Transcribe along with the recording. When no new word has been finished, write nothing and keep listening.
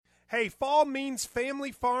Hey, fall means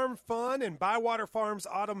family farm fun, and Bywater Farms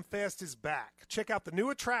Autumn Fest is back. Check out the new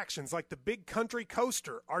attractions like the Big Country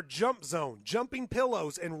Coaster, our Jump Zone, Jumping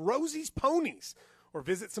Pillows, and Rosie's Ponies. Or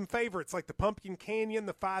visit some favorites like the Pumpkin Canyon,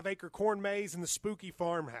 the 5-acre corn maze, and the Spooky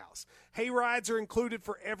Farmhouse. Hay rides are included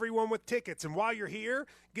for everyone with tickets, and while you're here,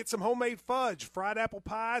 get some homemade fudge, fried apple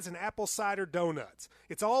pies, and apple cider donuts.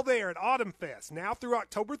 It's all there at Autumn Fest, now through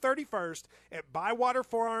October 31st at Bywater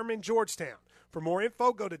Farm in Georgetown. For more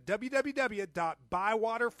info, go to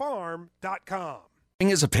www.bywaterfarm.com.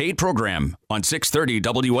 Is a paid program on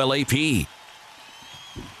 630 WLAP.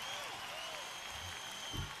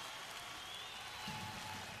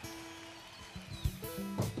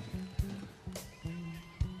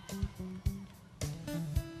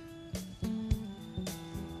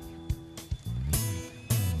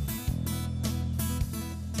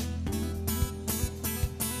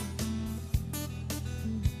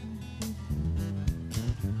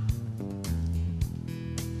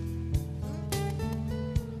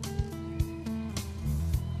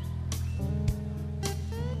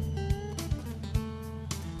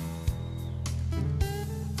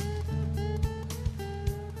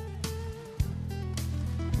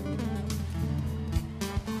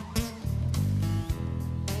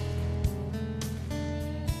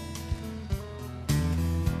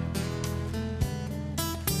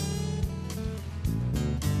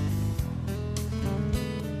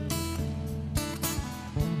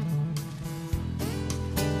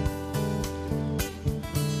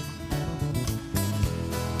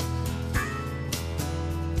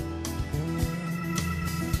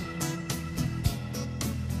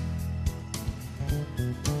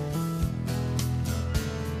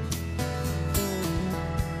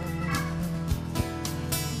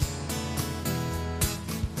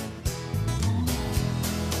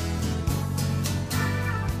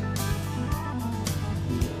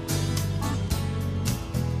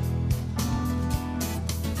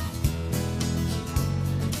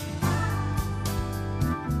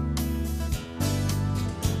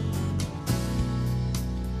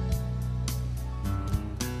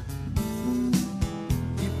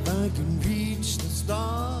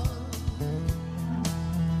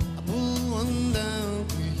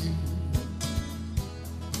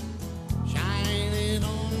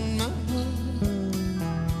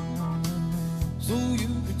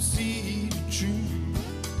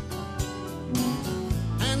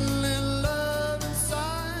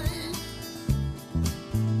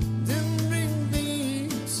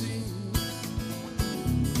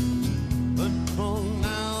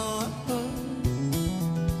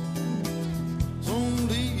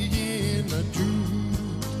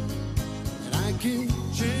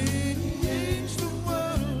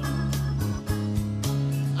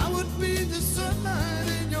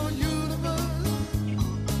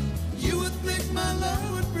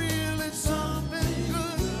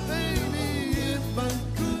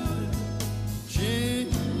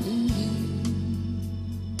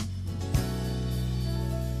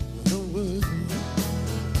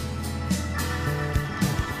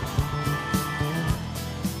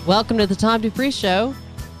 Welcome to the Tom Dupree Show.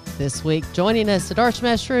 This week, joining us at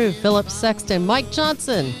Archmaster Shrew, Philip Sexton, Mike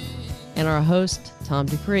Johnson, and our host, Tom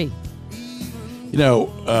Dupree. You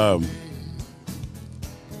know,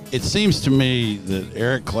 it seems to me that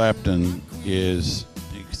Eric Clapton is,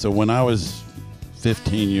 so when I was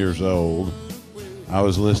 15 years old, I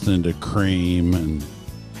was listening to Cream and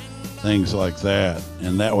things like that,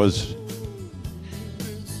 and that was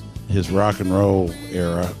his rock and roll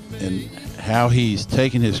era, and how he's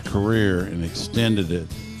taken his career and extended it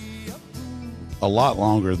a lot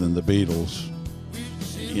longer than the Beatles,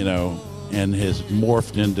 you know, and has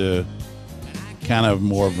morphed into kind of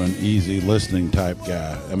more of an easy listening type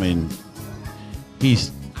guy. I mean, he's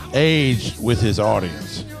aged with his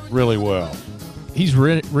audience really well. He's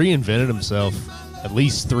reinvented himself at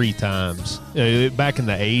least 3 times. You know, back in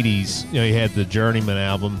the 80s, you know, he had the Journeyman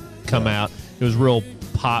album come out. It was real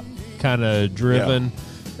pop kind of driven. Yeah.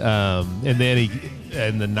 And then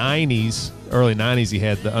in the 90s, early 90s, he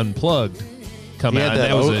had the Unplugged come out.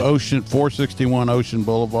 That was Ocean 461 Ocean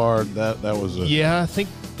Boulevard. That was a, yeah. I think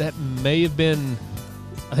that may have been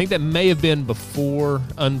before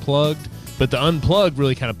Unplugged, but the Unplugged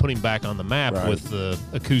really kind of put him back on the map with the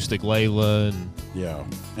acoustic Layla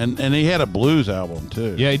and and he had a blues album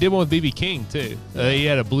too. Yeah, he did one with B.B. King too. He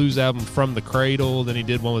had a blues album, From the Cradle. Then he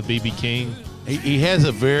did one with B.B. King. He has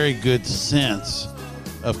a very good sense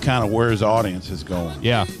of kind of where his audience is going.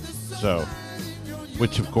 Yeah. So,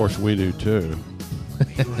 which of course we do too.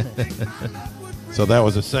 So that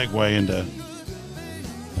was a segue into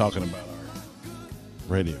talking about our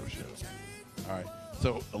radio show. All right.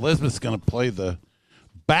 So Elizabeth's going to play the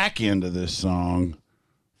back end of this song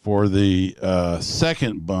for the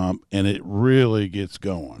second bump, and it really gets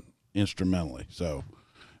going instrumentally. So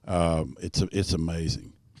it's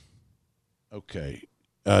amazing. Okay.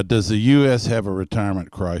 Does the U.S. have a retirement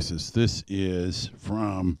crisis? This is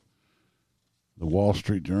from the Wall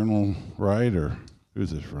Street Journal, right? Or who's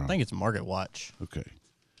this from? I think it's Market Watch. Okay.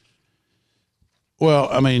 Well,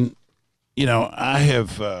 I mean, I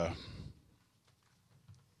have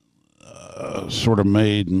sort of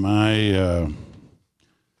made my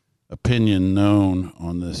opinion known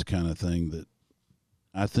on this kind of thing, that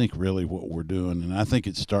I think really what we're doing, and I think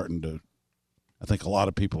it's starting to, I think a lot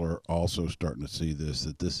of people are also starting to see this,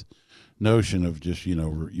 that this notion of just,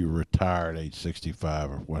 you retire at age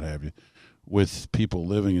 65 or what have you, with people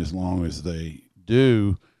living as long as they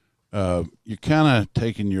do, you're kind of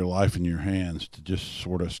taking your life in your hands to just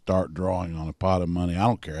sort of start drawing on a pot of money. I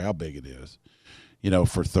don't care how big it is,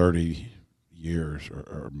 for 30 years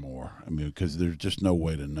or more. I mean, because there's just no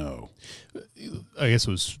way to know. I guess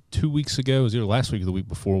it was 2 weeks ago. It was either last week or the week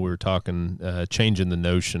before, we were talking, changing the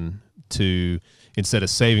notion to, instead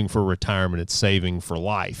of saving for retirement, it's saving for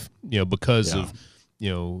life, because of,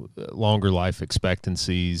 longer life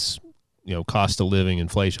expectancies, cost of living,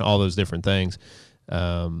 inflation, all those different things.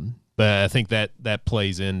 But I think that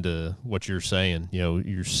plays into what you're saying.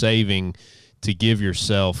 You're saving to give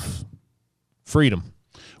yourself freedom.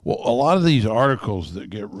 Well, a lot of these articles that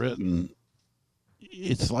get written,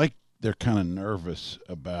 it's like they're kind of nervous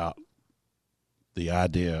about the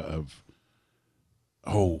idea of,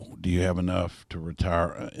 oh, do you have enough to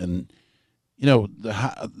retire? And,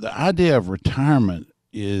 the idea of retirement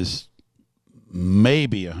is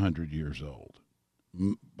maybe 100 years old,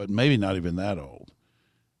 but maybe not even that old.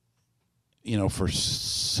 For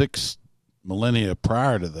 6 millennia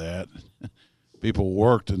prior to that, people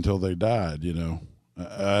worked until they died,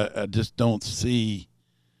 I just don't see,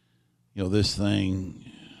 this thing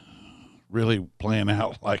really playing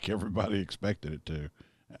out like everybody expected it to.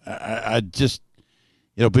 I just,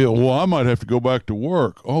 people, well, I might have to go back to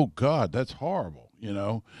work. Oh, God, that's horrible,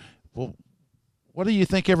 Well, what do you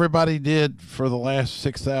think everybody did for the last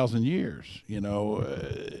 6,000 years?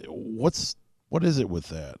 What is it with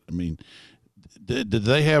that? I mean, did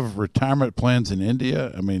they have retirement plans in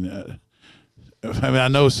India? I mean, I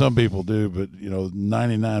know some people do, but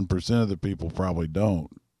 99% of the people probably don't.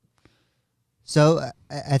 So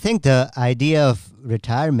I think the idea of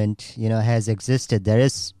retirement, has existed. There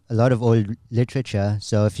is a lot of old literature.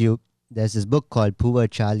 So there's this book called Poor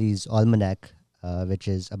Charlie's Almanac, which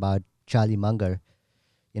is about Charlie Munger,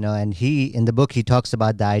 and in the book, he talks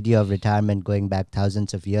about the idea of retirement going back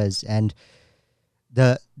thousands of years. And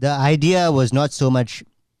the idea was not so much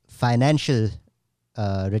financial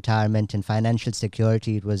retirement and financial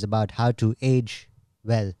security. It was about how to age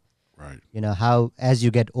well. Right. How, as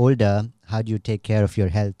you get older, how do you take care of your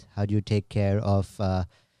health? How do you take care of,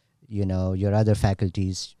 your other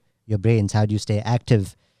faculties, your brains? How do you stay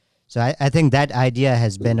active? So I think that idea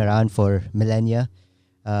has been around for millennia.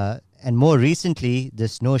 And more recently,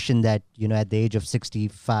 this notion that, at the age of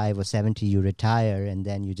 65 or 70, you retire and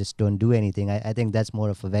then you just don't do anything. I think that's more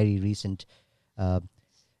of a very recent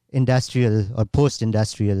industrial or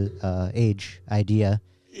post-industrial age idea.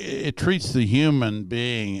 It treats the human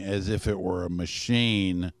being as if it were a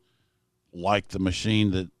machine, like the machine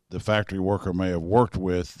that the factory worker may have worked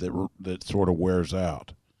with, that sort of wears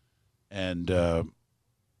out. And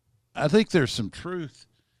I think there's some truth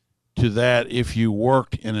to that if you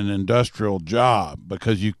worked in an industrial job,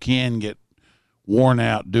 because you can get worn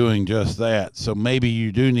out doing just that. So maybe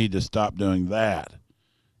you do need to stop doing that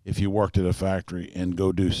if you worked at a factory and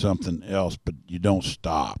go do something else, but you don't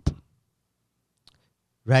stop.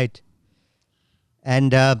 Right.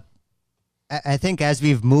 And I think as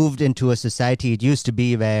we've moved into a society, it used to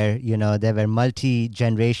be where, there was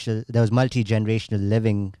multi-generational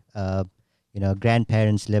living.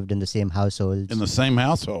 Grandparents lived in the same households. In the same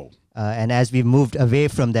household. And as we've moved away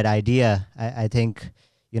from that idea, I think,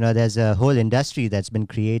 there's a whole industry that's been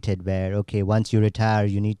created where, okay, once you retire,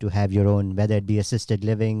 you need to have your own, whether it be assisted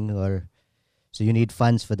living so you need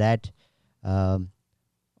funds for that,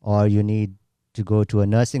 or you need to go to a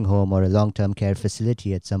nursing home or a long-term care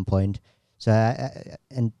facility at some point. So, I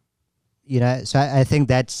think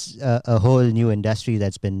that's a whole new industry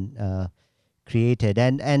that's been created.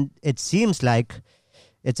 And it seems like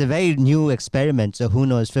it's a very new experiment. So who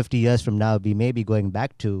knows, 50 years from now, we may be going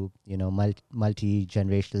back to,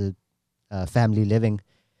 multi-generational family living.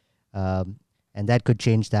 And that could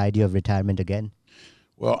change the idea of retirement again.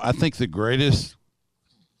 Well, I think the greatest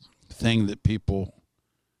thing that people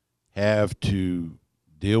have to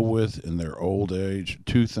deal with in their old age,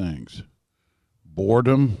 two things: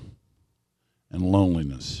 boredom and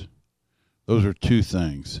loneliness. Those are two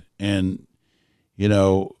things. And, you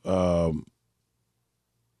know, a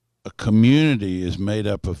community is made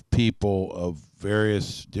up of people of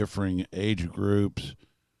various differing age groups,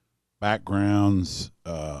 backgrounds,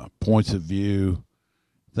 points of view,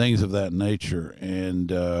 things of that nature.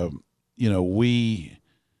 And, you know, we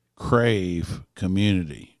crave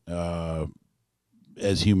community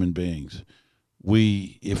as human beings.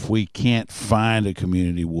 If we can't find a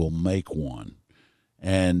community, we'll make one.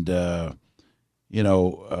 And, you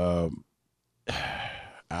know,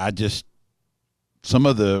 some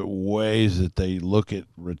of the ways that they look at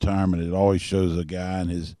retirement, it always shows a guy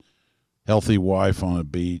and his healthy wife on a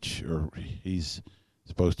beach, or he's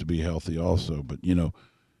supposed to be healthy also. But, you know,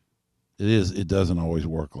 it doesn't always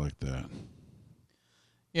work like that.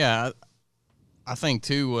 Yeah. I think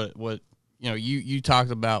too, what, you know, you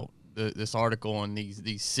talked about this article and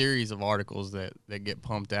these series of articles that get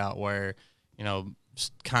pumped out where, you know,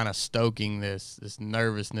 kind of stoking this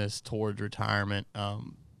nervousness towards retirement.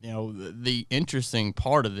 You know, the interesting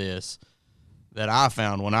part of this that I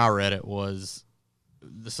found when I read it was,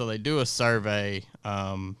 so they do a survey,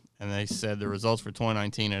 and they said the results for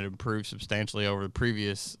 2019 had improved substantially over the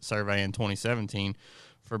previous survey in 2017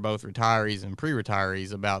 for both retirees and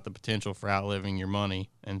pre-retirees about the potential for outliving your money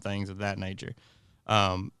and things of that nature.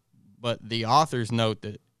 But the authors note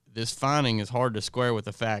that this finding is hard to square with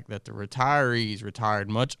the fact that the retirees retired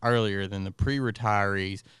much earlier than the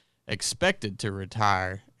pre-retirees expected to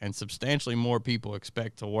retire, and substantially more people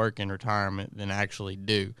expect to work in retirement than actually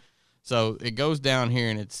do. So it goes down here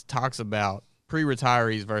and it talks about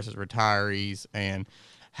pre-retirees versus retirees and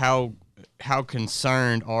how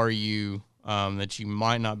concerned are you that you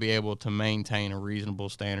might not be able to maintain a reasonable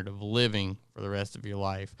standard of living for the rest of your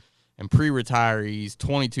life. And pre-retirees,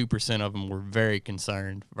 22% of them were very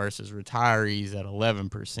concerned versus retirees at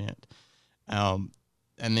 11%.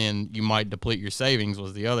 And then you might deplete your savings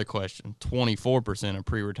was the other question. 24% of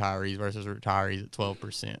pre-retirees versus retirees at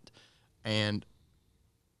 12%. And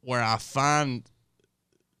where I find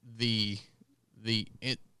the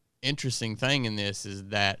interesting thing in this is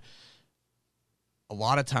that a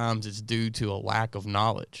lot of times it's due to a lack of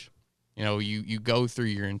knowledge. You know, you go through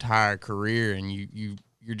your entire career and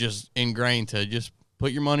you're just ingrained to just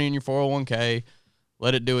put your money in your 401k,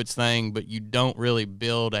 let it do its thing, but you don't really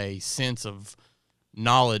build a sense of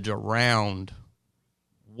knowledge around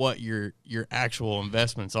what your actual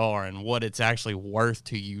investments are and what it's actually worth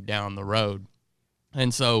to you down the road.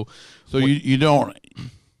 And so you don't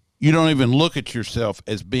even look at yourself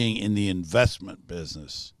as being in the investment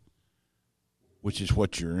business, which is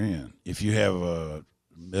what you're in. If you have a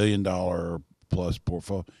 $1 million plus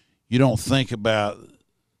portfolio, you don't think about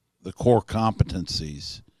the core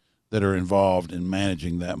competencies that are involved in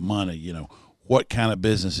managing that money. You know, what kind of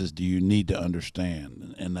businesses do you need to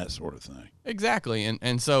understand and that sort of thing. Exactly.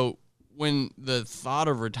 And so when the thought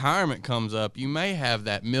of retirement comes up, you may have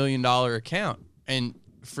that $1 million account. And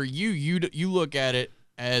for you look at it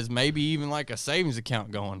as maybe even like a savings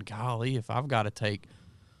account going, golly, if I've got to take,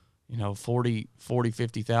 you know,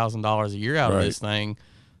 $50,000 a year out of this thing,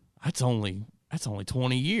 that's only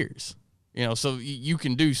 20 years. You know, so you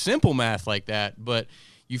can do simple math like that, but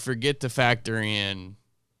you forget to factor in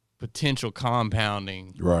potential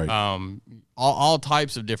compounding, right? All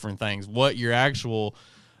types of different things, what your actual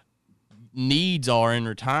needs are in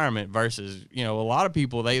retirement versus, you know, a lot of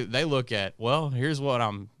people, they look at, well, here's what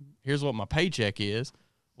my paycheck is.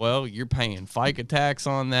 Well, you're paying FICA tax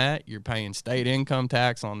on that. You're paying state income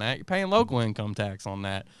tax on that. You're paying local income tax on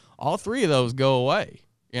that. All three of those go away.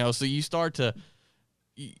 You know, so you start to,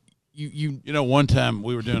 you know, one time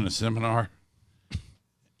we were doing a seminar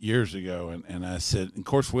years ago, and I said, of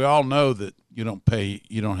course, we all know that you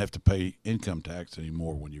don't have to pay income tax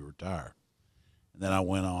anymore when you retire. And then I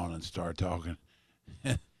went on and started talking,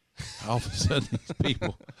 and all of a sudden these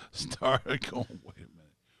people started going, wait a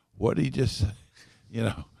minute, what did he just say? You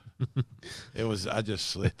know, I just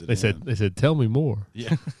slipped it. They said, tell me more.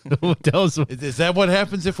 Yeah. Tell us. Is that what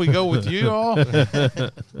happens if we go with you all?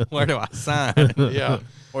 Where do I sign? Yeah.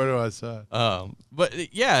 Where do I sign?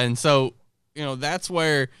 But yeah. And so, you know, that's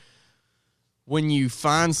where when you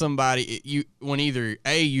find somebody, when either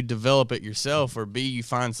A, you develop it yourself, or B, you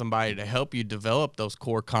find somebody to help you develop those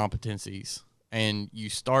core competencies, and you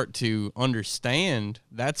start to understand,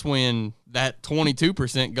 that's when that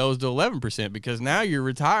 22% goes to 11%, because now you're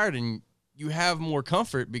retired and you have more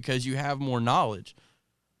comfort because you have more knowledge.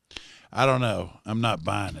 I don't know. I'm not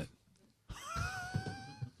buying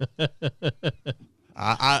it.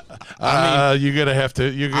 I mean, you're gonna have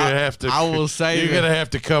to. I will say you're gonna have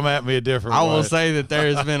to come at me a different way. I will say that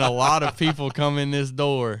there has been a lot of people come in this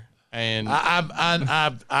door, and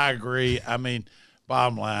I agree. I mean,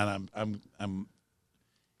 bottom line, I'm.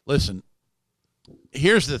 Listen,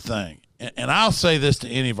 here's the thing, and I'll say this to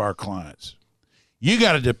any of our clients: you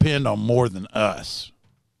got to depend on more than us.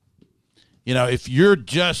 You know, if you're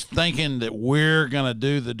just thinking that we're gonna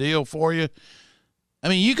do the deal for you, I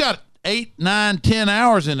mean, you got 8, 9, 10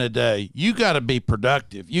 hours in a day. You got to be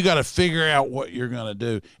productive. You got to figure out what you're going to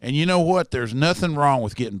do. And you know what? There's nothing wrong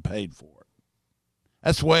with getting paid for it.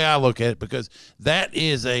 That's the way I look at it, because that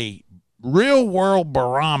is a real world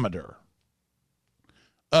barometer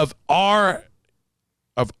of RI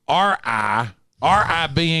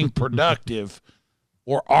being productive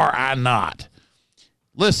or RI not.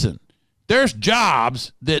 Listen, there's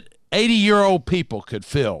jobs that 80-year-old people could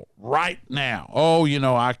fill right now. Oh, you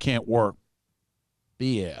know, I can't work.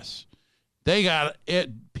 BS. They got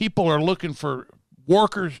it. People are looking for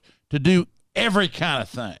workers to do every kind of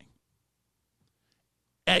thing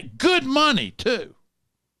at good money, too.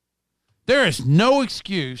 There is no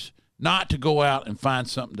excuse not to go out and find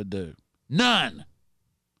something to do. None.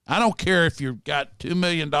 I don't care if you've got $2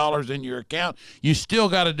 million in your account. You still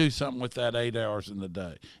got to do something with that 8 hours in the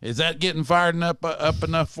day. Is that getting fired up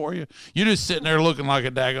enough for you? You're just sitting there looking like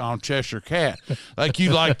a daggone Cheshire cat. Like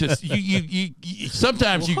you like to. You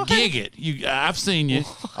sometimes you gig it. I've seen you.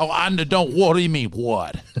 Oh, I don't. What do you mean?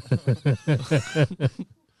 What?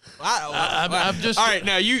 I'm just all right.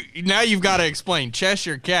 Now you've got to explain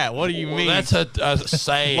Cheshire cat. What do you mean? That's a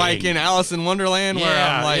saying. Like in Alice in Wonderland, where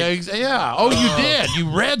I'm like, yeah. Oh, you did.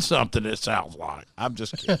 You read something. It sounds like. I'm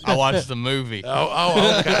just kidding. I watched the movie.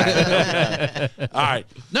 Oh, okay. All right.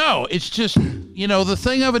 No, it's just, you know, the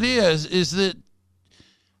thing of it is that,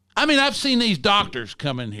 I mean, I've seen these doctors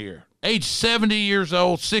come in here, age 70 years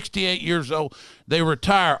old, 68 years old. They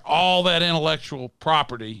retire all that intellectual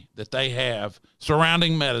property that they have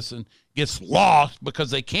surrounding medicine, gets lost because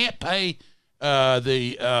they can't pay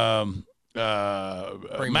the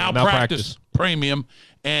malpractice premium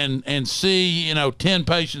and see, you know, 10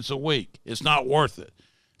 patients a week. It's not worth it.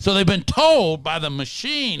 So they've been told by the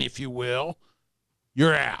machine, if you will,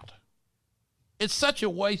 you're out. It's such a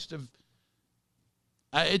waste of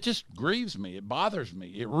it just grieves me. It bothers me.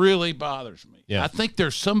 It really bothers me. Yeah. I think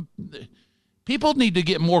there's some people need to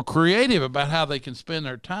get more creative about how they can spend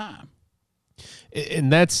their time.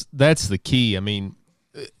 And that's the key. I mean,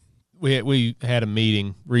 we had a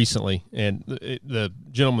meeting recently, and the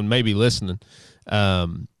gentleman may be listening.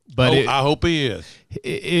 But I hope he is.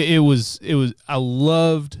 It was. I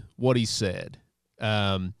loved what he said.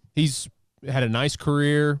 He's had a nice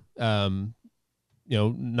career. You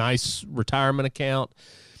know, nice retirement account.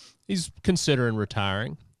 He's considering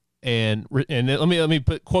retiring, and let me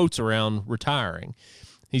put quotes around retiring.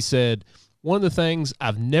 He said, one of the things,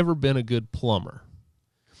 I've never been a good plumber.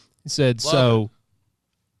 He said,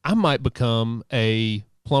 I might become a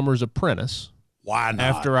plumber's apprentice. Why not?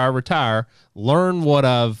 After I retire, learn what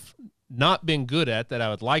I've not been good at that I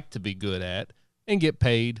would like to be good at, and get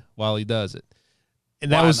paid while he does it.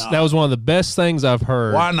 And that was one of the best things I've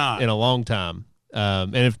heard in a long time.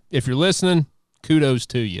 And if you're listening, kudos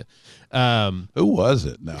to you. Who was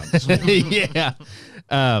it? No. Yeah.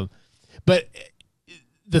 But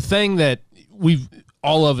the thing that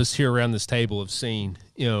all of us here around this table have seen,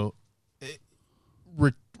 you know,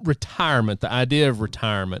 retirement, the idea of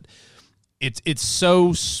retirement, it's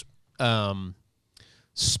so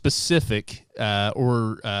specific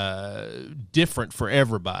or different for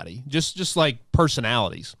everybody, just like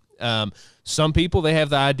personalities. Some people, they have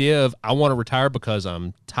the idea of, I want to retire because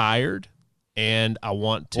I'm tired and I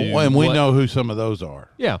want to. And we know who some of those are.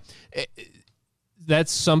 Yeah.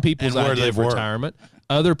 That's some people's idea of retirement.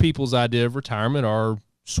 Other people's idea of retirement are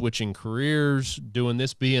switching careers, doing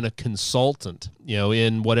this, being a consultant, you know,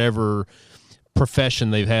 in whatever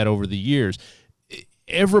profession they've had over the years.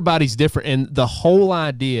 Everybody's different. And the whole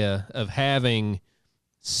idea of having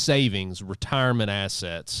savings, retirement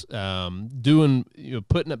assets, putting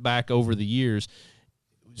it back over the years,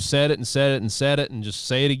 said it and said it and said it and just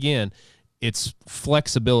say it again. It's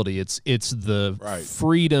flexibility. It's the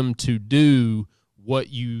freedom to do what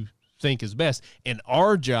you think is best. And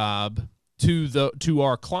our job to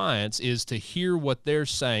our clients is to hear what they're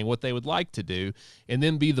saying, what they would like to do, and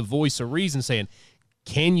then be the voice of reason, saying,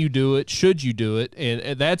 can you do it? Should you do it?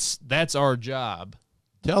 And that's our job.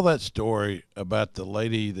 Tell that story about the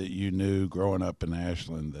lady that you knew growing up in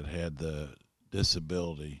Ashland that had the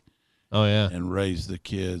disability. Oh, yeah. And raised the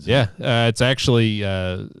kids. Yeah. It's actually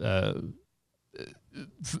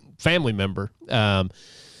family member.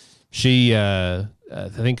 She I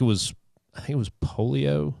think it was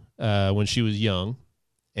polio when she was young,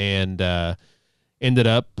 and ended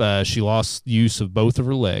up she lost use of both of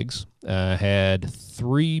her legs. Had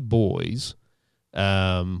 3 boys.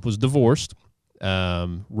 Was divorced.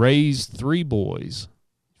 Raised 3 boys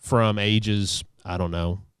from ages, I don't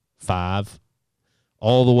know, 5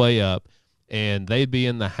 all the way up, and they'd be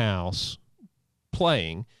in the house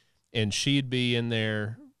playing, and she'd be in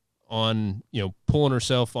there on, pulling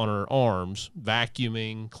herself on her arms,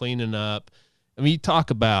 vacuuming, cleaning up. I mean, you talk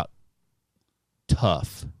about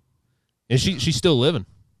tough. And she's still living.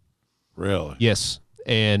 Really? Yes.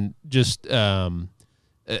 And just an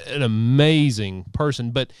amazing person.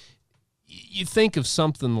 But you think of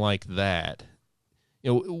something like that,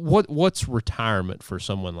 what's retirement for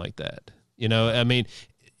someone like that? I mean,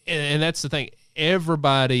 and that's the thing.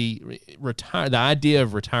 Everybody the idea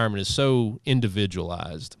of retirement is so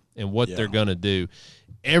individualized in what they're going to do.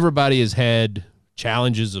 Everybody has had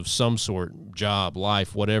challenges of some sort, job,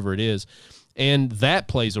 life, whatever it is. And that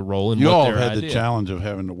plays a role in you what all their have had idea. the challenge of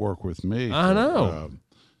having to work with me. I know.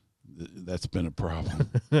 That's been a problem.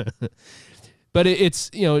 But it's,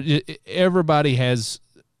 everybody has,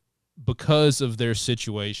 because of their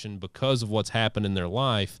situation, because of what's happened in their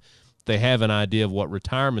life, they have an idea of what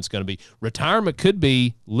retirement's going to be. Retirement could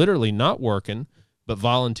be literally not working, but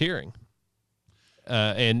volunteering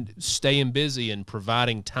and staying busy and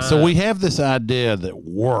providing time. So we have this idea that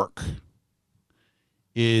work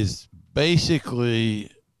is basically,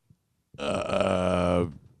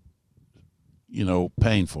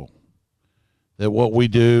 painful. That what we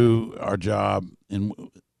do, our job, and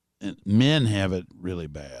men have it really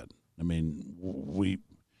bad. I mean, we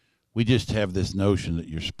just have this notion that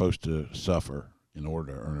you're supposed to suffer in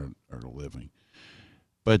order to earn a living.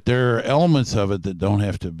 But there are elements of it that don't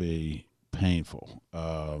have to be painful.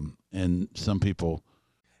 And some people...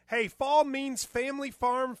 Hey, fall means family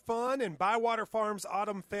farm fun, and Bywater Farms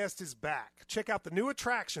Autumn Fest is back. Check out the new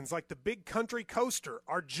attractions like the Big Country Coaster,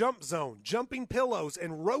 our Jump Zone, Jumping Pillows,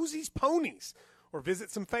 and Rosie's Ponies. Or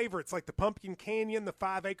visit some favorites like the Pumpkin Canyon, the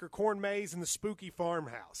 5-acre corn maze, and the Spooky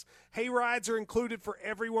Farmhouse. Hay rides are included for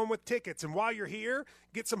everyone with tickets, and while you're here,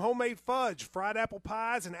 get some homemade fudge, fried apple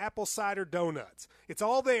pies, and apple cider donuts. It's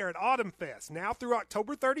all there at Autumn Fest, now through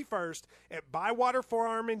October 31st at Bywater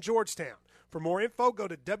Farm in Georgetown. For more info, go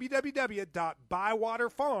to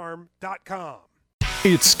www.bywaterfarm.com.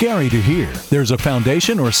 It's scary to hear there's a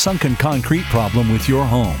foundation or sunken concrete problem with your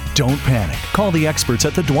home. Don't panic. Call the experts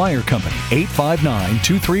at the Dwyer Company,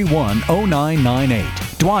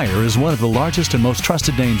 859-231-0998. Dwyer is one of the largest and most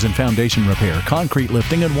trusted names in foundation repair, concrete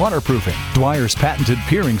lifting, and waterproofing. Dwyer's patented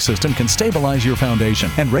piering system can stabilize your foundation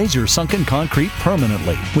and raise your sunken concrete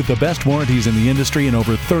permanently. With the best warranties in the industry and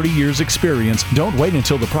over 30 years experience, don't wait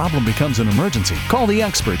until the problem becomes an emergency. Call the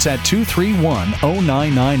experts at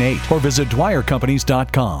 231-0998 or visit DwyerCompanies.com.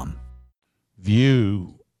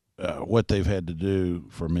 View what they've had to do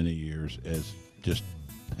for many years as just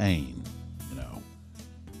pain,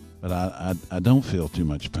 But I don't feel too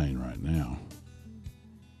much pain right now.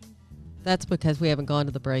 That's because we haven't gone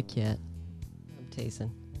to the break yet. I'm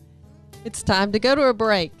teasing. It's time to go to a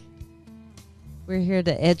break. We're here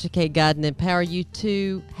to educate, guide, and empower you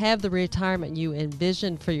to have the retirement you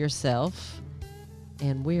envision for yourself.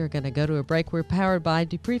 And we are going to go to a break. We're powered by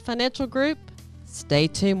Dupree Financial Group. Stay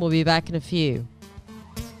tuned. We'll be back in a few.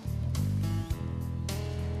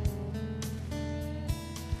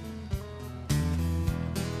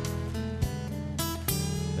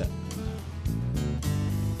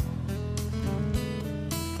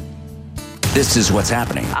 This is what's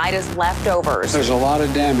happening. Ida's leftovers. There's a lot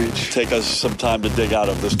of damage. Take us some time to dig out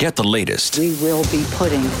of this. Get the latest. We will be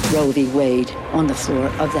putting Roe v. Wade on the floor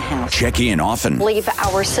of the House. Check in often. Leave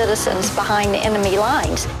our citizens behind enemy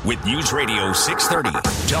lines. With News Radio 630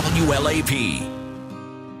 WLAP.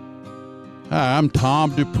 Hi, I'm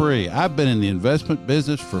Tom Dupree. I've been in the investment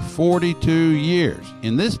business for 42 years.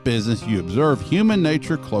 In this business, you observe human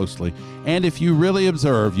nature closely, and if you really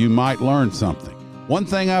observe, you might learn something. One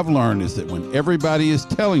thing I've learned is that when everybody is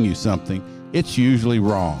telling you something, it's usually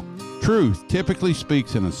wrong. Truth typically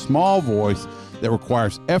speaks in a small voice that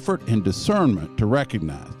requires effort and discernment to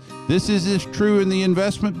recognize. This is as true in the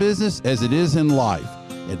investment business as it is in life.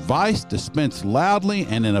 Advice dispensed loudly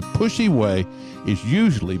and in a pushy way is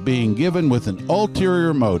usually being given with an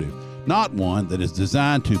ulterior motive, not one that is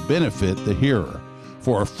designed to benefit the hearer.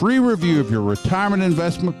 For a free review of your retirement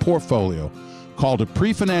investment portfolio, call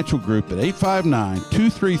Dupree Financial Group at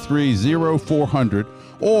 859-233-0400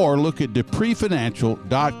 or look at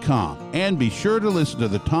DupreeFinancial.com. And be sure to listen to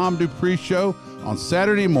the Tom Dupree Show on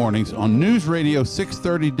Saturday mornings on News Radio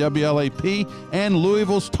 630 WLAP and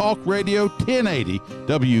Louisville's Talk Radio 1080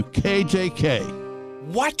 WKJK.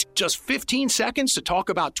 What? Just 15 seconds to talk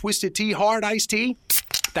about Twisted Tea Hard Iced Tea?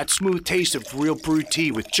 That smooth taste of real brewed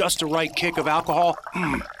tea with just the right kick of alcohol.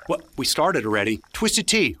 What? We started already. Twisted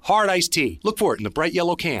Tea Hard Iced Tea. Look for it in the bright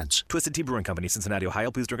yellow cans. Twisted Tea Brewing Company, Cincinnati, Ohio.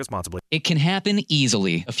 Please drink responsibly. It can happen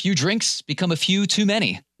easily. A few drinks become a few too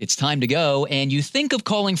many. It's time to go, and you think of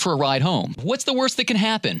calling for a ride home. What's the worst that can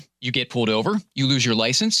happen? You get pulled over, you lose your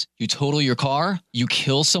license, you total your car, you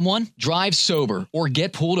kill someone, drive sober, or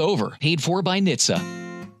get pulled over. Paid for by NHTSA.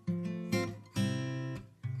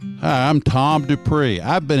 Hi, I'm Tom Dupree.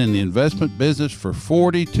 I've been in the investment business for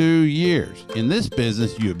 42 years. In this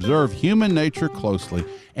business, you observe human nature closely,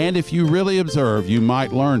 and if you really observe, you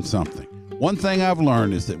might learn something. One thing I've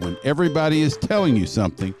learned is that when everybody is telling you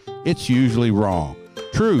something, it's usually wrong.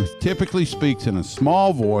 Truth typically speaks in a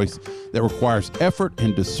small voice that requires effort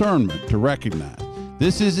and discernment to recognize.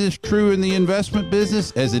 This is as true in the investment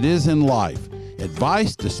business as it is in life.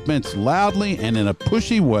 Advice dispensed loudly and in a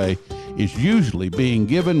pushy way is usually being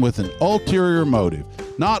given with an ulterior motive,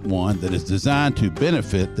 not one that is designed to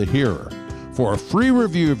benefit the hearer. For a free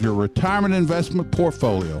review of your retirement investment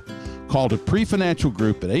portfolio, call Dupree Financial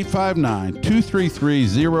Group at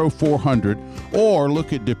 859-233-0400 or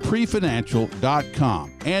look at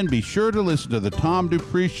DupreeFinancial.com. And be sure to listen to the Tom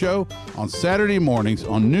Dupree Show on Saturday mornings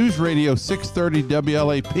on News Radio 630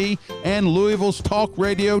 WLAP and Louisville's Talk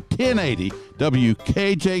Radio 1080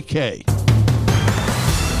 WKJK.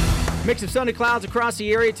 Mix of sun and clouds across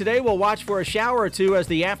the area today. We'll watch for a shower or two as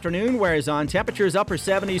the afternoon wears on. Temperatures upper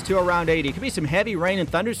 70s to around 80. Could be some heavy rain and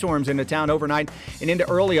thunderstorms into town overnight and into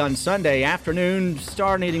early on Sunday. Afternoon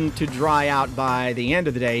starting to dry out by the end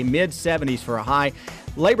of the day. Mid 70s for a high.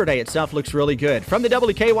 Labor Day itself looks really good. From the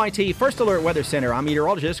WKYT First Alert Weather Center, I'm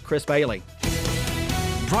meteorologist Chris Bailey.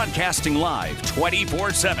 Broadcasting live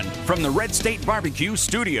 24/7 from the Red State Barbecue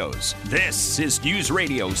Studios. This is News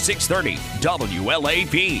Radio 630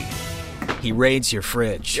 WLAP. He raids your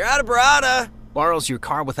fridge. You're out of Barada. Borrows your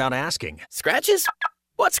car without asking. Scratches?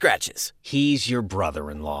 What scratches? He's your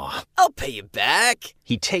brother-in-law. I'll pay you back.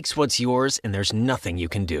 He takes what's yours and there's nothing you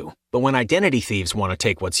can do. But when identity thieves want to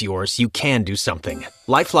take what's yours, you can do something.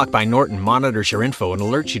 LifeLock by Norton monitors your info and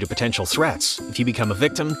alerts you to potential threats. If you become a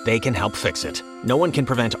victim, they can help fix it. No one can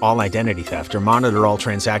prevent all identity theft or monitor all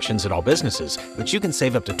transactions at all businesses, but you can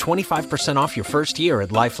save up to 25% off your first year at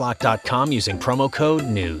LifeLock.com using promo code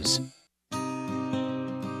NEWS.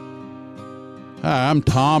 Hi, I'm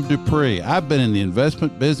Tom Dupree. I've been in the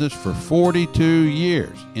investment business for 42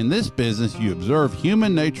 years. In this business, you observe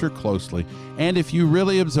human nature closely, and if you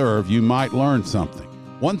really observe, you might learn something.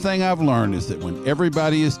 One thing I've learned is that when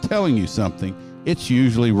everybody is telling you something, it's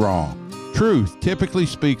usually wrong. Truth typically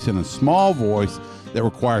speaks in a small voice that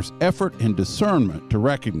requires effort and discernment to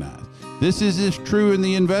recognize. This is as true in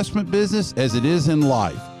the investment business as it is in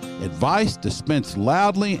life. Advice dispensed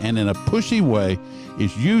loudly and in a pushy way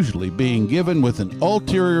is usually being given with an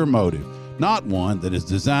ulterior motive, not one that is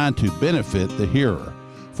designed to benefit the hearer.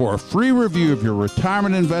 For a free review of your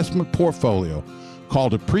retirement investment portfolio, call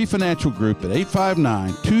Dupree Financial Group at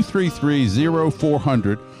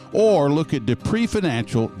 859-233-0400 or look at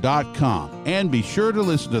DupreeFinancial.com. And be sure to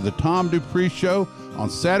listen to the Tom Dupree Show on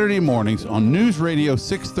Saturday mornings on News Radio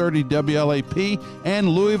 630 WLAP and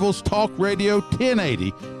Louisville's Talk Radio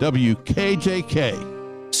 1080 WKJK.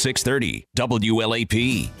 630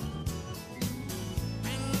 WLAP.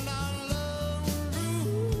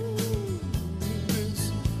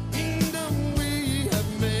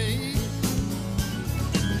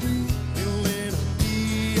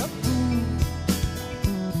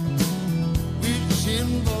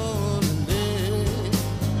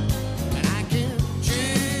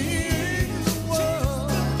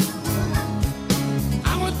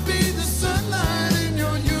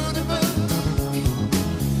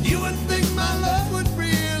 You would think my love would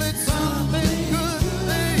really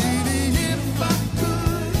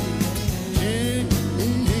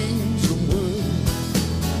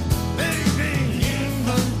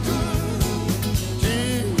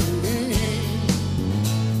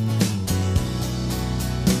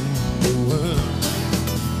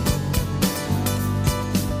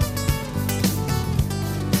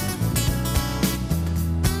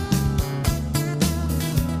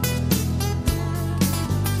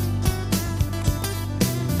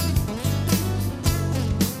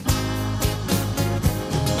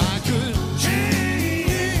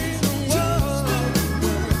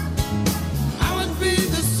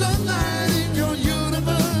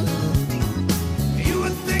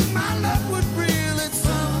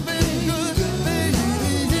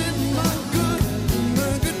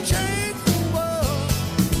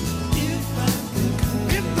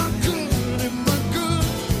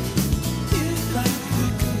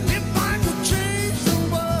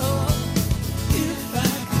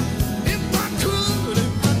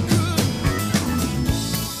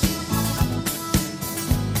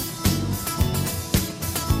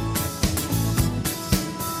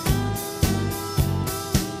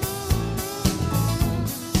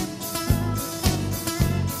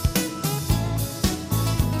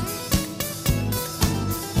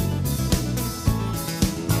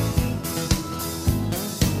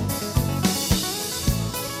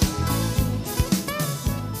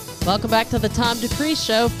Welcome back to the Tom Dupree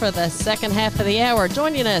Show for the second half of the hour.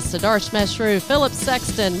 Joining us, Adarsh Mashru, Philip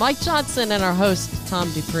Sexton, Mike Johnson, and our host, Tom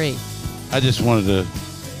Dupree. I just wanted to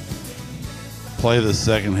play the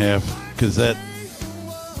second half because that,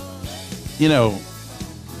 you know,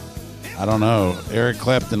 I don't know. Eric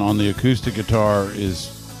Clapton on the acoustic guitar is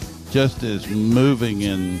just as moving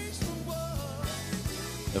and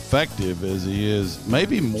effective as he is,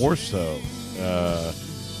 maybe more so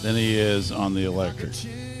than he is on the electric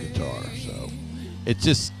guitar. So it's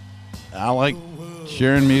just, I like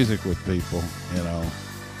sharing music with people, you know.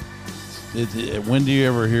 When do you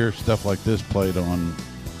ever hear stuff like this played on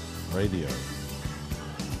radio?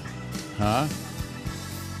 Huh?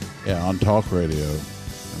 Yeah, on talk radio.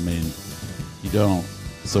 I mean, you don't.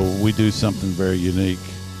 So we do something very unique.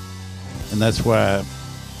 And that's why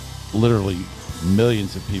literally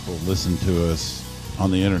millions of people listen to us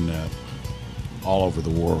on the internet all over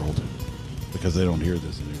the world because they don't hear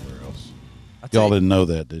this anywhere else. Y'all didn't know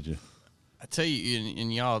that, did you? I tell you,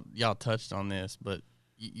 and y'all touched on this, but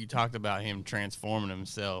you talked about him transforming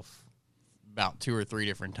himself about 2 or 3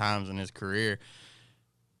 different times in his career.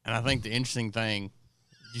 And I think the interesting thing,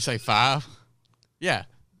 did you say 5? Yeah.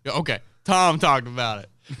 Okay. Tom talked about it.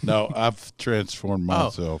 No, I've transformed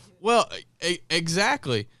myself. Oh, well,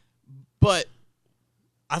 exactly. But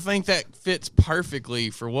I think that fits perfectly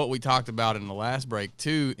for what we talked about in the last break,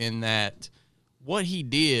 too, in that what he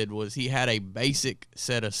did was he had a basic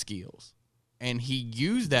set of skills. And he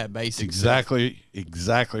used that basic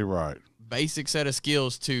exactly right. Basic set of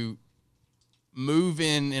skills to move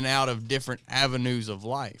in and out of different avenues of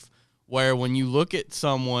life. Where when you look at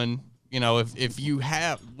someone, you know, if you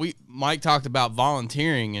have, Mike talked about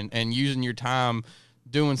volunteering and using your time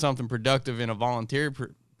doing something productive in a volunteer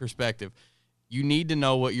perspective. You need to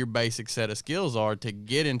know what your basic set of skills are to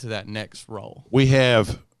get into that next role. We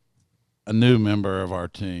have a new member of our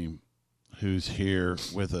team who's here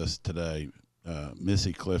with us today.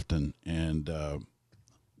 Missy Clifton, and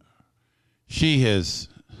she has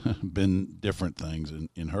been different things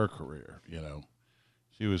in her career. You know,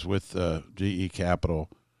 she was with GE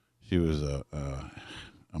Capital. She was a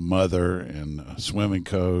mother and a swimming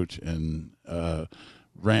coach, and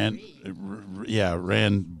ran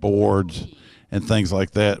boards and things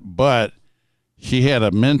like that. But she had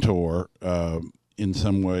a mentor in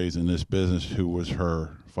some ways in this business who was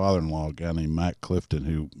her father-in-law, a guy named Mac Clifton,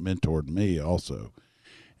 who mentored me also.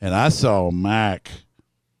 And I saw Mac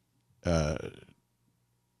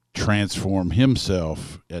transform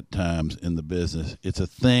himself at times in the business. It's a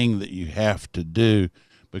thing that you have to do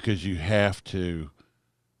because you have to,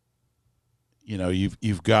 you know,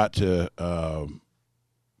 you've got to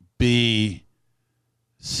be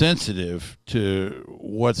sensitive to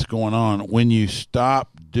what's going on. When you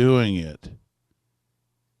stop doing it,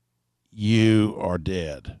 you are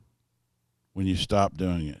dead. When you stop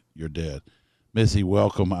doing it, you're dead. Missy,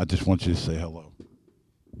 welcome. I just want you to say hello.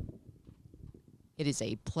 It is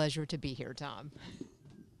a pleasure to be here, Tom.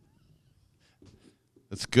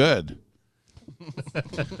 That's good.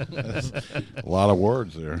 That's a lot of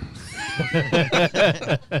words there.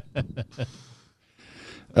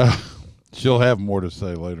 She'll have more to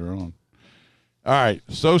say later on. All right.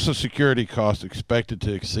 Social Security costs expected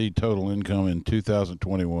to exceed total income in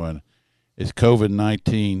 2021 as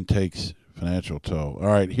COVID-19 takes financial toll. All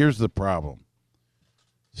right. Here's the problem.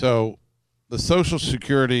 So the Social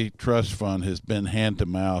Security Trust Fund has been hand to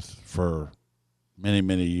mouth for many,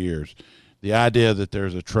 many years. The idea that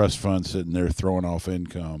there's a trust fund sitting there throwing off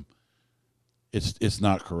income, it's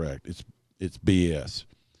not correct. It's BS.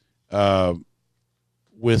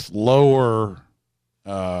 With lower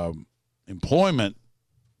employment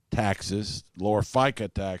taxes, lower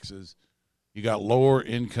FICA taxes, you got lower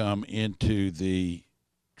income into the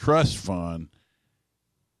trust fund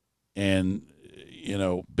and, you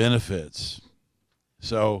know, benefits.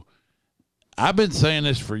 So I've been saying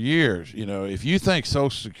this for years. You know, if you think Social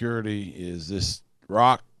Security is this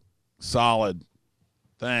rock solid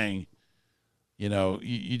thing, you know,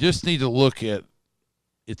 you just need to look at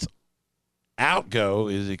its outgo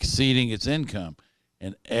is exceeding its income.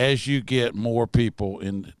 And as you get more people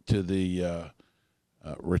into the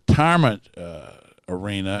retirement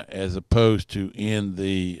arena as opposed to in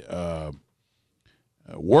the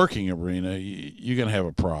working arena, you're going to have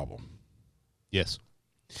a problem. Yes.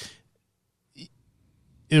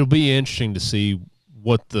 It'll be interesting to see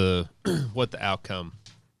what the outcome.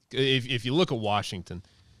 If you look at Washington,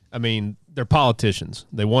 I mean, they're politicians.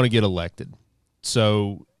 They want to get elected.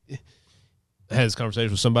 So I had this conversation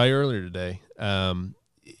with somebody earlier today.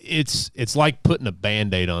 It's like putting a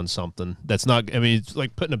Band-Aid on something that's not – I mean, it's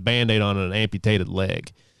like putting a Band-Aid on an amputated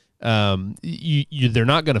leg. they're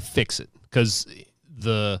not going to fix it because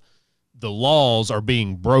the laws are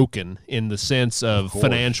being broken in the sense of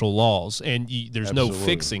financial laws, and there's no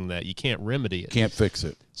fixing that. You can't remedy it. Can't fix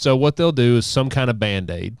it. So what they'll do is some kind of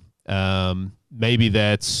Band-Aid. Maybe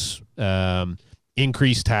that's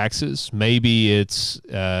increase taxes. Maybe it's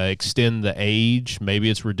extend the age.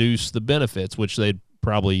 Maybe it's reduce the benefits, which they'd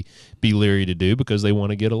probably be leery to do because they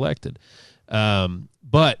want to get elected.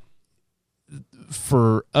 But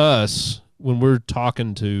for us, when we're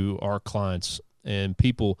talking to our clients and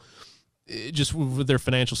people just with their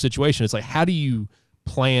financial situation, it's like, how do you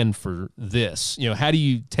plan for this? How do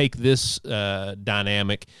you take this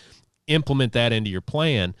dynamic, implement that into your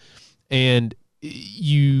plan? And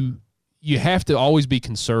you have to always be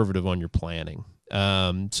conservative on your planning.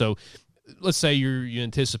 So let's say you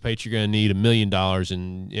anticipate you're going to need $1 million,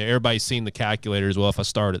 and everybody's seen the calculators. Well, if I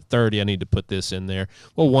start at 30, I need to put this in there.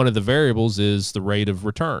 Well, one of the variables is the rate of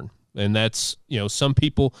return. And that's, some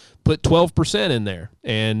people put 12% in there,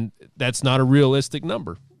 and that's not a realistic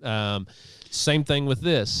number. Same thing with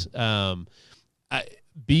this.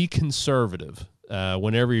 Be conservative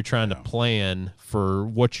whenever you're trying to plan for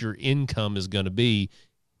what your income is going to be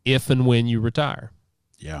if and when you retire.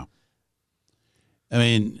 Yeah. I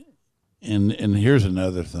mean, and here's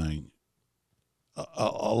another thing.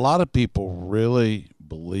 A lot of people really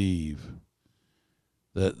believe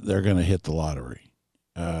that they're going to hit the lottery.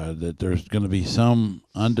 That there's going to be some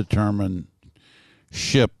undetermined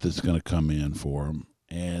ship that's going to come in for them,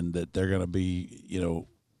 and that they're going to be,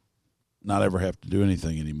 not ever have to do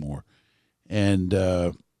anything anymore. And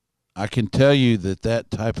I can tell you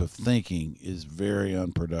that type of thinking is very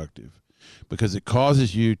unproductive because it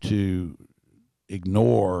causes you to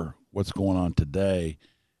ignore what's going on today.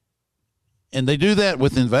 And they do that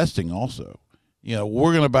with investing also.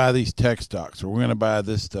 We're going to buy these tech stocks, or we're going to buy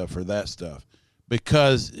this stuff or that stuff,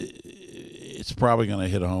 because it's probably going to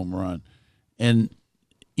hit a home run. And,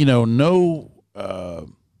 no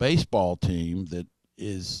baseball team that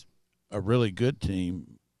is a really good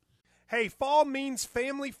team. Hey, fall means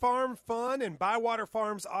family farm fun, and Bywater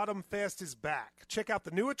Farms Autumn Fest is back. Check out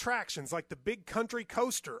the new attractions like the Big Country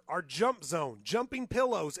Coaster, our Jump Zone, Jumping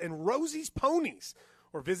Pillows, and Rosie's Ponies.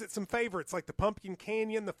 Or visit some favorites like the Pumpkin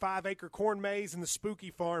Canyon, the 5-acre corn maze, and the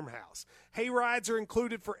Spooky Farmhouse. Hay rides are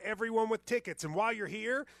included for everyone with tickets, and while you're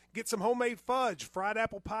here, get some homemade fudge, fried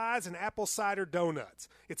apple pies, and apple cider donuts.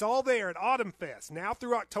 It's all there at Autumn Fest, now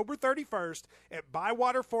through October 31st at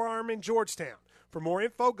Bywater Farm in Georgetown. For more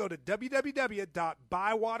info, go to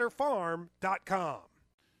www.bywaterfarm.com.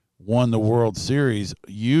 Won the World Series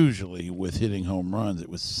usually with hitting home runs. It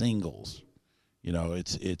was singles.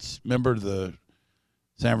 It's remember the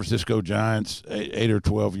San Francisco Giants 8 or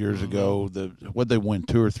 12 years ago. What they win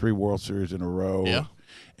 2 or 3 World Series in a row. Yeah.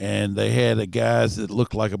 And they had guys that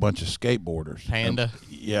looked like a bunch of skateboarders. Panda.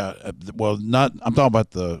 Well, not. I'm talking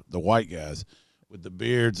about the white guys with the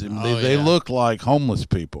beards, and they look like homeless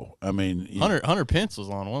people. I mean, Hunter Pence was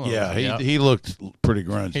on one of them. Yeah, he looked pretty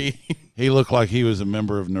grungy. He looked like he was a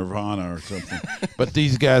member of Nirvana or something. But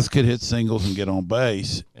these guys could hit singles and get on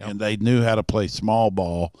base, and they knew how to play small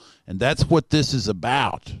ball, and that's what this is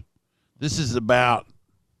about. This is about,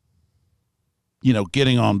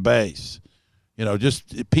 getting on base.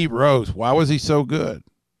 Just Pete Rose. Why was he so good?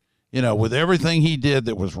 With everything he did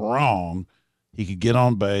that was wrong, he could get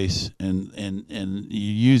on base, and you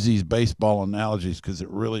use these baseball analogies because it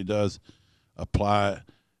really does apply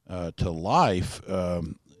to life.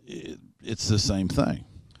 It's the same thing.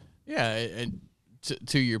 Yeah, and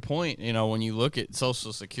to your point, when you look at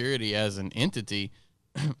Social Security as an entity,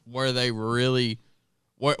 where they really,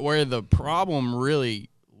 where the problem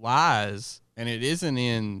really lies, and it isn't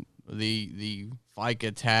in the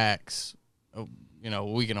FICA tax.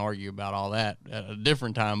 We can argue about all that at a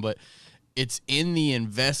different time, but it's in the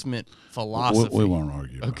investment philosophy. We won't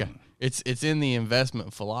argue. Okay, it's in the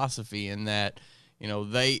investment philosophy, in that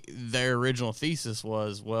their original thesis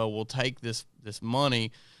was, well, we'll take this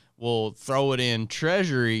money, we'll throw it in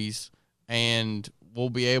treasuries, and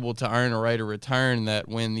we'll be able to earn a rate of return that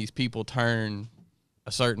when these people turn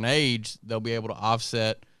a certain age, they'll be able to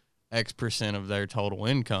offset X percent of their total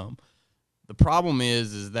income. The problem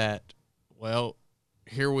is that, well,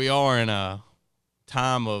 here we are in a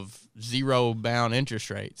time of zero bound interest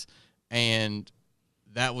rates, and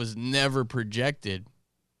that was never projected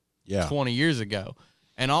 20 years ago.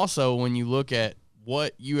 And also, when you look at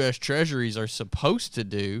what U.S. Treasuries are supposed to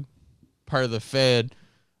do per the Fed,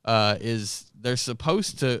 is they're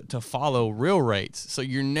supposed to follow real rates. So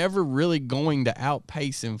you're never really going to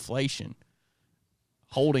outpace inflation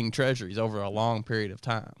holding treasuries over a long period of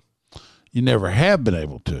time. You never have been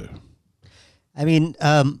able to. I mean,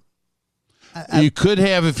 You could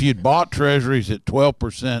have if you'd bought treasuries at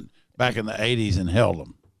 12% back in the 80s and held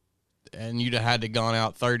them. And you'd have had to gone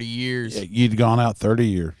out 30 years. Yeah, you'd gone out 30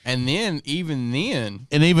 years. And then, even then.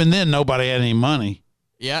 And even then, nobody had any money.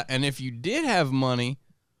 Yeah, and if you did have money,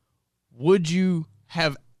 would you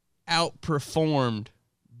have outperformed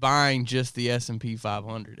buying just the S&P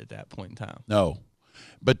 500 at that point in time? No.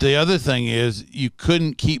 But the other thing is you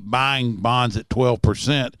couldn't keep buying bonds at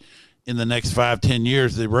 12% in the next 5-10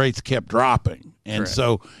 years. The rates kept dropping. And Correct.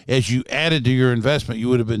 So as you added to your investment, you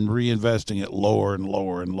would have been reinvesting at lower and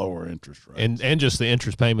lower and lower interest rates. And just the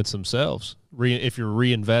interest payments themselves. If you're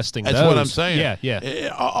reinvesting That's those. what I'm saying.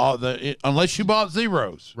 Yeah. Unless you bought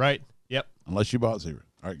zeros. Right. Yep. Unless you bought zeros.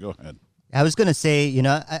 All right, go ahead. I was going to say,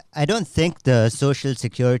 I don't think the Social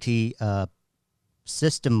Security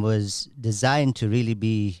system was designed to really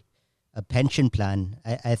be a pension plan.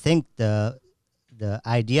 I think the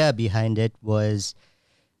idea behind it was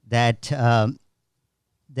that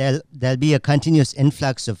there'll be a continuous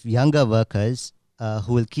influx of younger workers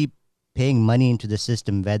who will keep paying money into the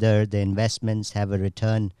system, whether the investments have a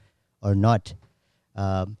return or not.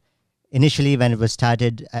 Initially, when it was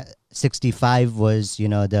started, 65 was,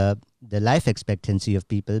 the life expectancy of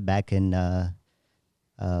people back in the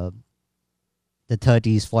 30s,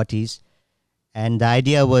 40s. And the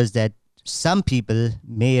idea was that some people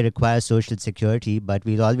may require Social Security, but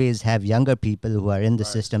we'll always have younger people who are in the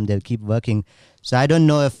system. They'll keep working. So I don't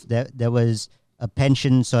know if there was a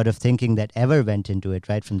pension sort of thinking that ever went into it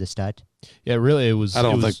right from the start. Yeah, really, it was. I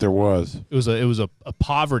don't think there was. It was a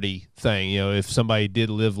poverty thing. If somebody did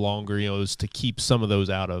live longer, it was to keep some of those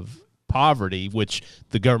out of poverty, which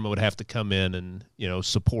the government would have to come in and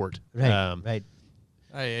support. Right. Right.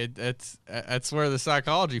 Hey, that's where the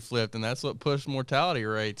psychology flipped, and that's what pushed mortality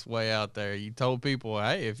rates way out there. You told people,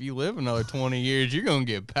 hey, if you live another 20 years, you're going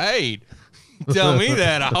to get paid. Tell me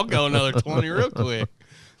that, I'll go another 20 real quick.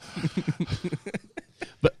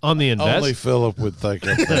 But on the only Philip would think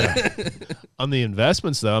of that. On the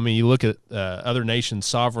investments, though, I mean, you look at other nations'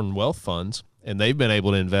 sovereign wealth funds, and they've been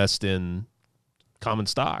able to invest in common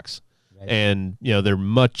stocks, right. And they're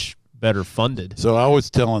much better funded. So I was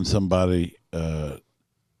telling somebody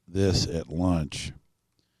this at lunch.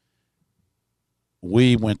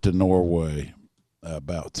 We went to Norway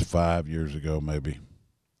about 5 years ago, maybe.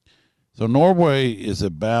 So Norway is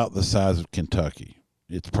about the size of Kentucky.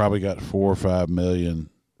 It's probably got 4 or 5 million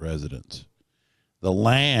residents. The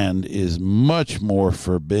land is much more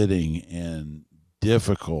forbidding and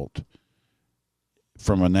difficult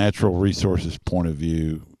from a natural resources point of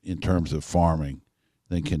view in terms of farming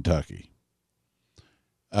than Kentucky.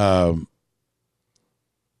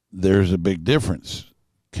 There's a big difference.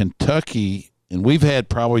 Kentucky, and we've had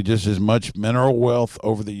probably just as much mineral wealth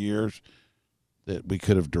over the years that we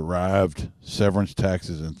could have derived severance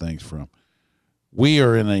taxes and things from. We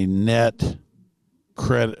are in a net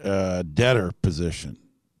credit debtor position.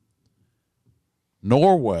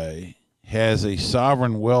 Norway has a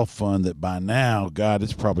sovereign wealth fund that by now, God,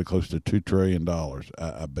 it's probably close to $2 trillion,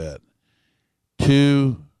 I bet.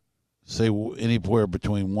 Say anywhere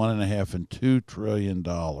between $1.5 and $2 trillion,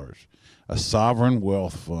 a sovereign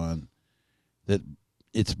wealth fund that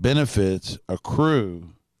its benefits accrue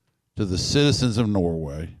to the citizens of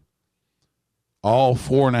Norway. All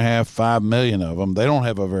 4.5, 5 million of them. They don't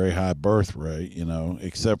have a very high birth rate,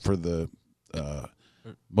 except for the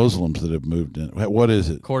Muslims that have moved in. What is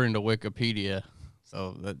it? According to Wikipedia,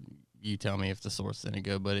 so that you tell me if the source is any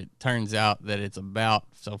good, but it turns out that it's about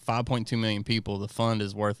 5.2 million people. The fund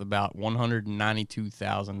is worth about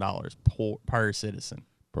 $192,000 per citizen.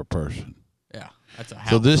 Per person. Yeah, that's a house.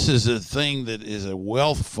 So this is a thing that is a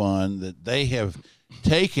wealth fund that they have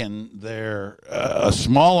taken their a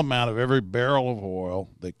small amount of every barrel of oil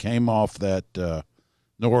that came off that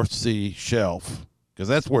North Sea shelf, because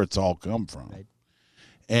that's where it's all come from, right.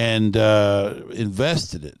 And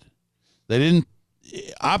invested it. They didn't.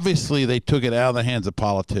 Obviously, they took it out of the hands of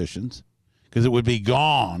politicians because it would be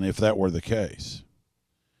gone if that were the case.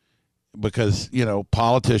 Because,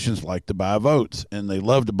 politicians like to buy votes, and they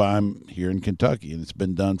love to buy them here in Kentucky, and it's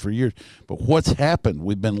been done for years. But what's happened?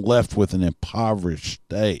 We've been left with an impoverished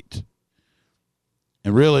state.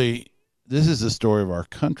 And really, this is the story of our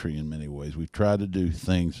country in many ways. We've tried to do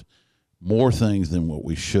more things than what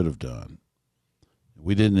we should have done.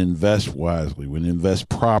 We didn't invest wisely. We didn't invest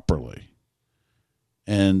properly.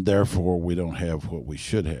 And therefore, we don't have what we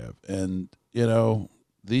should have. And,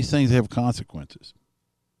 these things have consequences.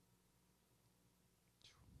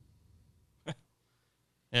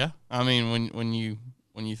 Yeah, I mean, when you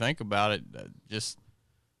think about it,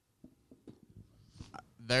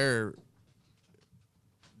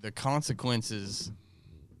 the consequences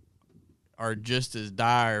are just as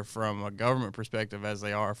dire from a government perspective as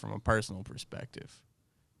they are from a personal perspective.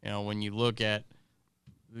 When you look at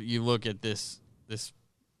this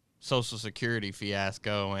Social Security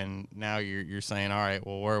fiasco, and now you're saying, all right,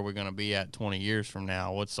 well, where are we going to be at 20 years from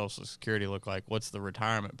now? What's Social Security look like? What's the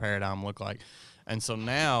retirement paradigm look like? And so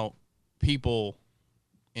now people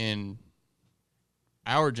in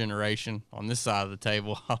our generation on this side of the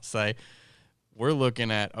table, I'll say, we're looking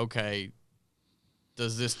at, okay,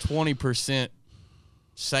 does this 20%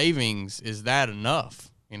 savings, is that enough?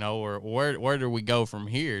 Or where do we go from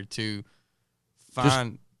here to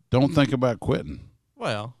find? Just don't think about quitting.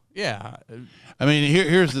 Well, yeah. I mean,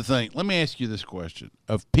 here's the thing. Let me ask you this question.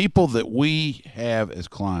 Of people that we have as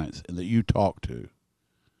clients and that you talk to,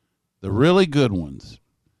 the really good ones,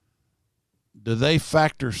 do they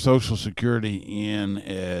factor Social Security in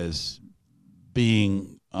as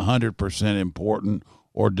being 100% important,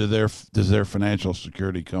 or does their financial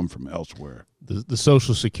security come from elsewhere? The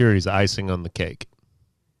Social Security is icing on the cake.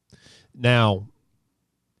 Now,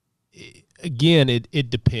 again, it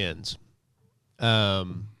depends.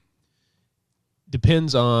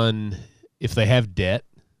 Depends on if they have debt.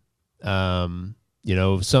 Some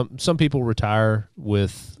people retire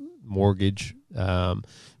with mortgage.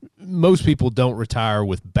 Most people don't retire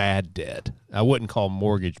with bad debt. I wouldn't call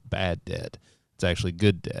mortgage bad debt. It's actually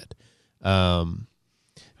good debt.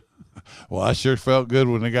 Well, I sure felt good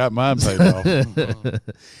when I got mine paid off.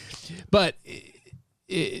 But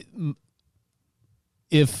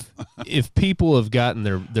if people have gotten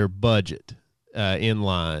their budget in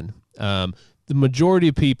line, the majority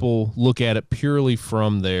of people look at it purely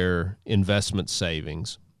from their investment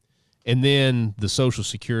savings, and then the Social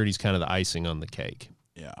Security is kind of the icing on the cake.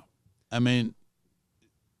 Yeah. I mean,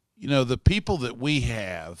 the people that we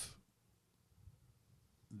have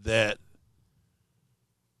that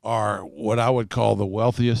are what I would call the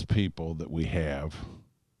wealthiest people that we have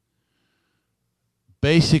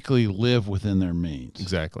basically live within their means.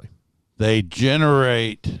 Exactly. They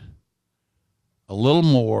generate a little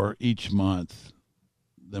more each month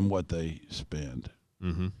than what they spend.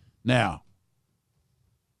 Mm-hmm. Now,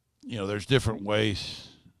 there's different ways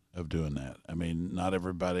of doing that. I mean, not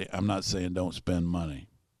everybody, I'm not saying don't spend money.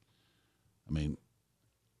 I mean,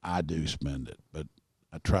 I do spend it, but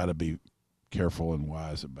I try to be careful and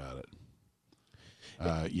wise about it.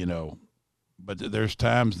 But there's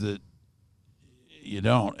times that you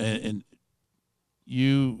don't, and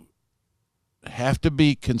you have to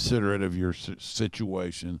be considerate of your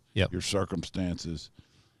situation, your circumstances,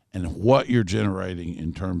 and what you're generating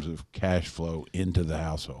in terms of cash flow into the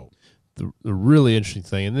household. The really interesting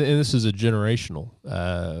thing, and this is a generational,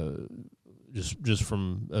 just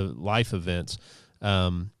from life events.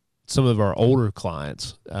 Some of our older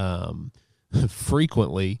clients,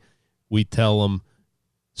 frequently we tell them,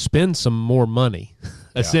 spend some more money,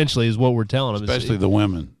 essentially is what we're telling them. Especially the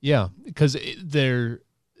women. Yeah, because they're,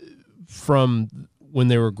 from when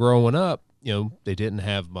they were growing up, they didn't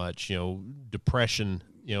have much, depression,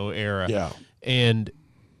 era. Yeah. And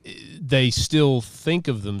they still think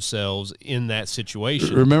of themselves in that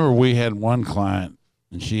situation. Remember, we had one client,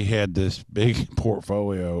 and she had this big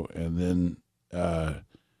portfolio, and then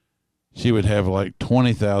she would have like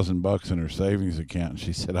 $20,000 in her savings account, and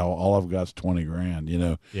she said, all I've got is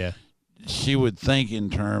 $20,000. Yeah. She would think in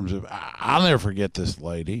terms of, I'll never forget this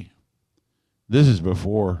lady. This is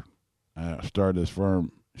before I started this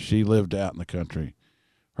firm. She lived out in the country.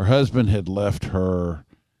 Her husband had left her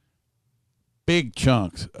big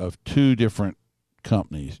chunks of two different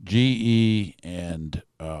companies, GE and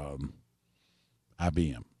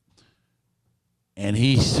IBM. And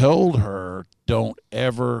he told her, don't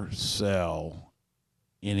ever sell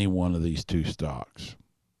any one of these two stocks.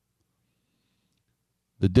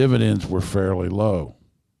 The dividends were fairly low.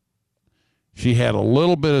 She had a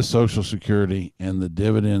little bit of Social Security and the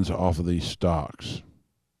dividends off of these stocks.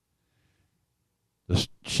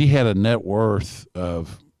 She had a net worth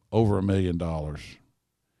of over $1 million.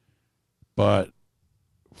 But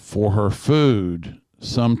for her food,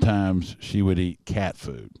 sometimes she would eat cat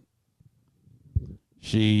food.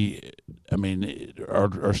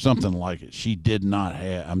 Or something like it. She did not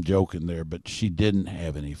have, I'm joking there, but she didn't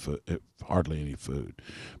have any food, hardly any food,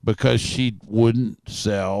 because she wouldn't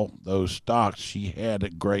sell those stocks. She had a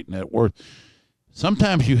great net worth.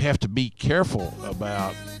 Sometimes you have to be careful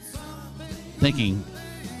about thinking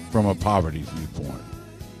from a poverty viewpoint.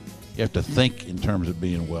 You have to think in terms of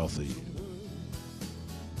being wealthy.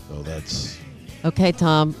 So that's... Okay,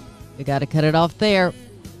 Tom, we got to cut it off there.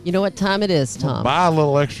 You know what time it is, Tom? Buy a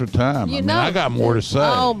little extra time. I got more to say.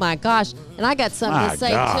 Oh, my gosh. And I got something to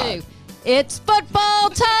say, too. It's football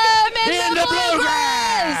time in the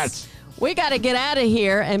Bluegrass! We got to get out of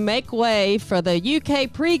here and make way for the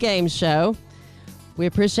UK pregame show. We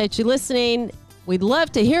appreciate you listening. We'd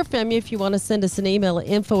love to hear from you. If you want to send us an email at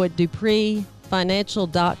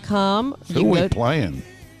info@dupreefinancial.com. Who are we playing?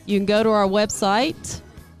 You can go to our website.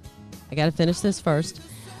 I got to finish this first.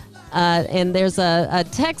 And there's a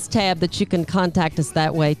text tab that you can contact us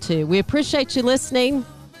that way, too. We appreciate you listening,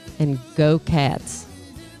 and go Cats.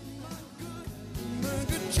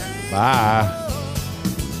 Bye.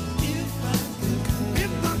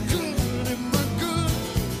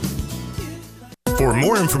 For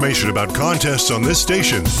more information about contests on this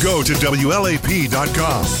station, go to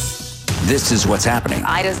WLAP.com. This is what's happening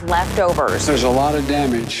Ida's leftovers. There's a lot of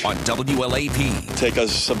damage. on WLAP. Take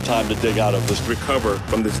us some time to dig out of this. Recover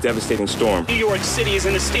from this devastating storm. New York City is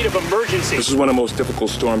in a state of emergency. This is one of the most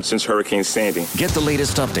difficult storms since Hurricane Sandy. Get the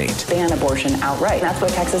latest update. Ban abortion outright. That's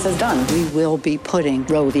what Texas has done. We will be putting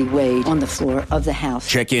Roe v. Wade on the floor of the House.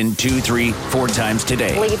 Check in 2, 3, 4 times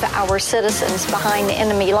today. Leave our citizens behind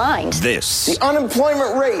enemy lines. This The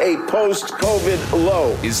unemployment rate, a post-COVID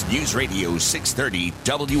low. is News Radio 630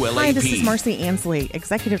 WLAP. Hi, this is Marcy Ansley,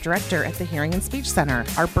 Executive Director at the Hearing and Speech Center.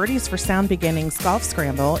 Our Birdies for Sound Beginnings Golf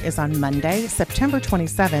Scramble is on Monday, September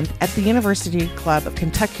 27th at the University Club of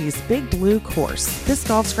Kentucky's Big Blue course. This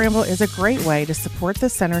golf scramble is a great way to support the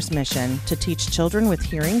center's mission to teach children with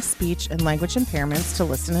hearing, speech, and language impairments to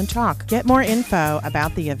listen and talk. Get more info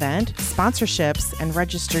about the event, sponsorships, and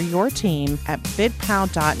register your team at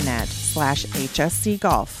bidpal.net/HSC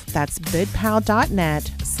Golf. That's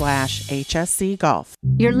bidpal.net/HSC Golf.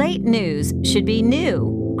 Your late news should be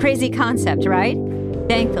new. Crazy concept, right?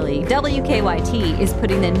 Thankfully, WKYT is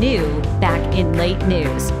putting the new back in late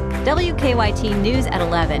news. WKYT News at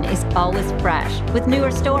 11 is always fresh with newer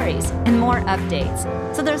stories and more updates.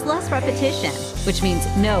 So there's less repetition, which means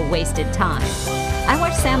no wasted time. I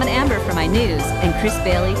watch Sam and Amber for my news and Chris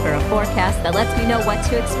Bailey for a forecast that lets me know what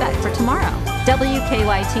to expect for tomorrow.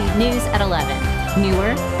 WKYT News at 11.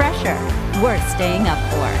 Newer, fresher, worth staying up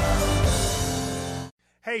for.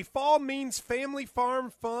 Hey, fall means family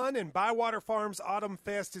farm fun, and Bywater Farms Autumn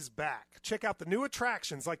Fest is back. Check out the new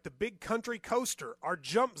attractions like the Big Country Coaster, our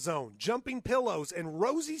Jump Zone, Jumping Pillows, and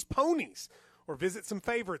Rosie's Ponies. Or visit some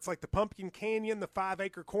favorites like the Pumpkin Canyon, the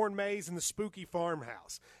 5-acre corn maze, and the Spooky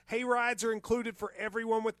Farmhouse. Hay rides are included for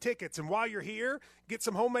everyone with tickets, and while you're here, get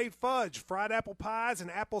some homemade fudge, fried apple pies,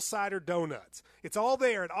 and apple cider donuts. It's all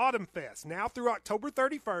there at Autumn Fest, now through October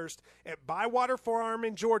 31st at Bywater Farm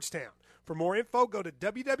in Georgetown. For more info, go to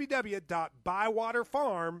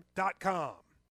www.bywaterfarm.com.